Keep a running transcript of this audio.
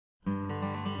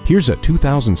Here's a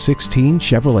 2016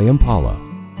 Chevrolet Impala.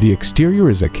 The exterior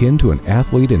is akin to an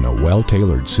athlete in a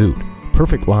well-tailored suit.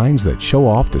 Perfect lines that show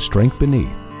off the strength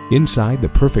beneath. Inside, the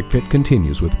perfect fit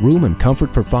continues with room and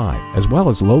comfort for 5, as well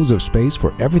as loads of space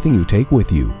for everything you take with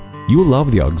you. You'll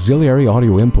love the auxiliary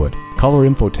audio input, color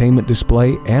infotainment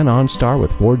display, and OnStar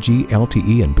with 4G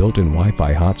LTE and built-in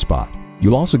Wi-Fi hotspot.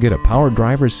 You'll also get a power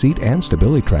driver's seat and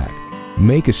stability track.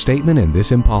 Make a statement in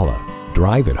this Impala.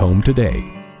 Drive it home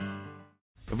today.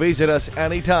 Visit us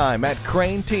anytime at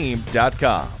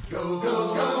crainteam.com. Go,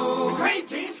 go, go.